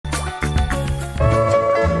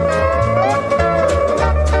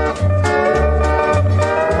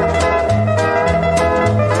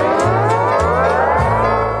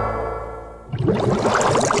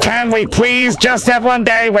Can we please just have one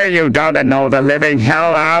day where you don't annoy the living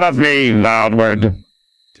hell out of me, Loudward?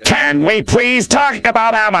 Can we please talk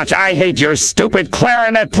about how much I hate your stupid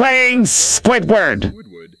clarinet playing, Squidward?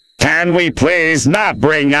 Can we please not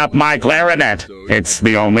bring up my clarinet? It's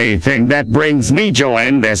the only thing that brings me joy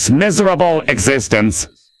in this miserable existence.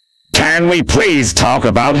 Can we please talk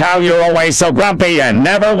about how you're always so grumpy and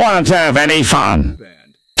never want to have any fun?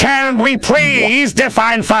 Can we please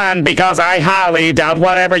define fun, because I highly doubt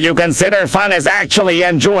whatever you consider fun is actually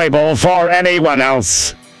enjoyable for anyone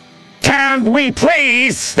else. Can we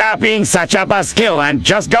please stop being such a buzzkill and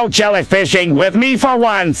just go jellyfishing with me for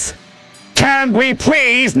once? Can we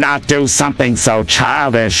please not do something so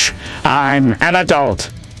childish? I'm an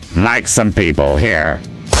adult, like some people here.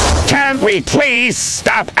 Can we please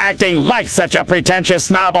stop acting like such a pretentious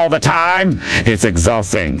snob all the time? It's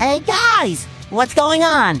exhausting. Hey guys, what's going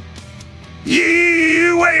on?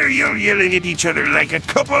 Why are you yelling at each other like a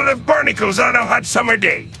couple of barnacles on a hot summer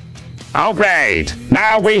day? Oh great,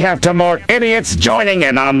 now we have two more idiots joining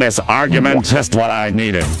in on this argument, just what I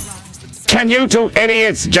needed. Can you two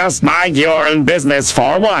idiots just mind your own business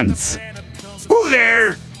for once? Who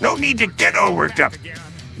there? No need to get all worked up.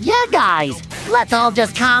 Yeah guys, let's all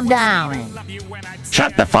just calm down.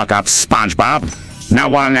 Shut the fuck up, SpongeBob. No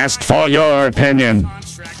one asked for your opinion.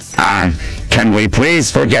 Can we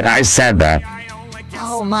please forget I said that?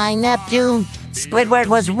 Oh my Neptune, Squidward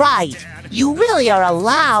was right. You really are a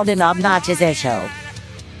loud and obnoxious issue.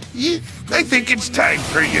 I think it's time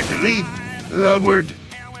for you to leave, Loudward.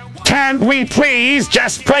 Can we please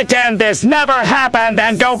just pretend this never happened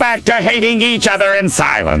and go back to hating each other in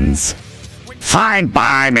silence? Fine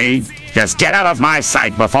by me. Just get out of my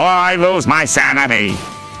sight before I lose my sanity.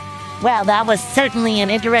 Well, that was certainly an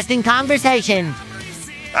interesting conversation.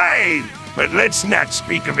 Aye, but let's not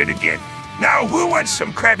speak of it again. Now, who wants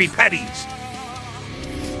some Krabby Patties?